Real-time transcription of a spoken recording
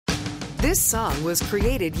This song was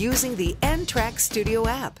created using the N-Track Studio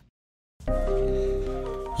app.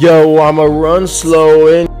 Yo, I'ma run slow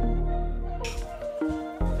and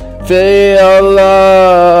feel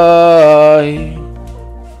like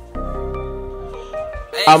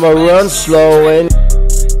I'ma run slow and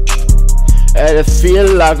it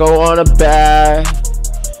feel like I wanna bad.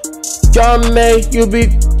 Gonna make you be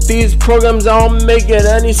these programs don't make it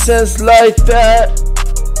any sense like that.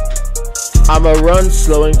 I'ma run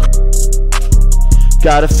slow and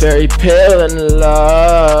got a fairy tale in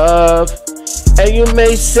love. And you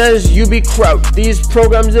make sense, you be crowd these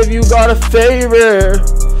programs if you got a favor.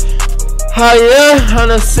 Higher on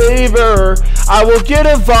a saver, I will get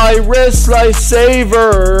a virus like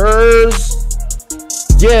savers.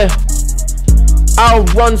 Yeah, I'll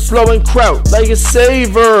run slow and crowd like a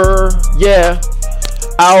saver. Yeah,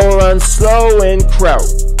 I'll run slow and crowd.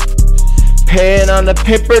 Pen on the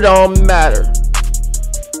paper don't matter.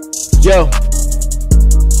 Yo,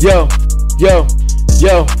 yo, yo,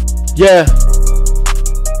 yo, yeah.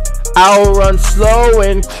 I'll run slow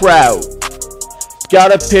and crowd.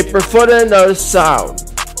 Got a paper for another sound.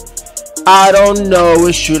 I don't know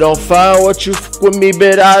if you don't find what you f with me,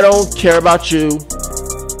 but I don't care about you.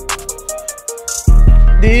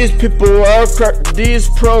 These people are these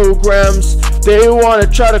programs. They wanna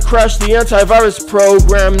try to crash the antivirus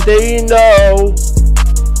program. They know.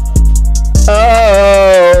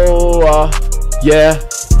 Oh, yeah,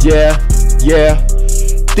 yeah, yeah.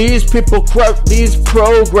 These people crowd these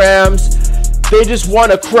programs. They just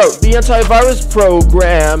wanna crowd the antivirus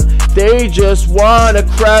program. They just wanna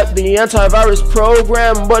crack the antivirus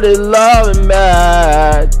program, but they love and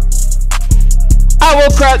mad. I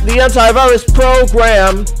will crack the antivirus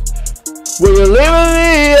program. Will you leave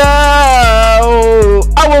me out?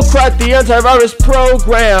 I will crack the antivirus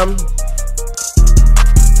program.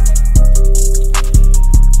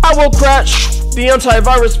 I will crash the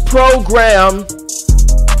antivirus program.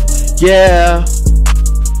 Yeah,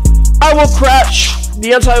 I will crash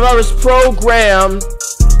the antivirus program.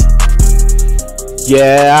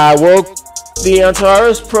 Yeah, I will the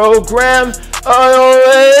antivirus program.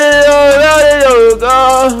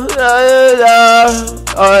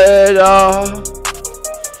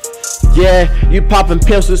 Yeah, you popping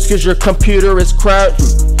pills cause your computer is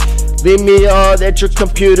crashed. Leave me on that your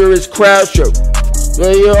computer is crashed.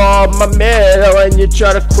 Well, you're on my middle and you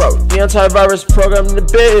try to quote the antivirus program in the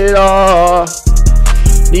bit.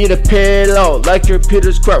 Need a pillow like your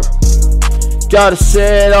computer's crowd. Gotta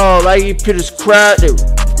sit on like your computer's crowd.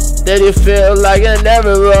 Then you feel like you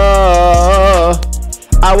never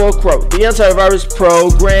I will quote the antivirus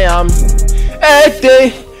program.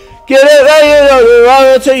 Hey, get it right,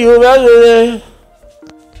 I'll tell you about it.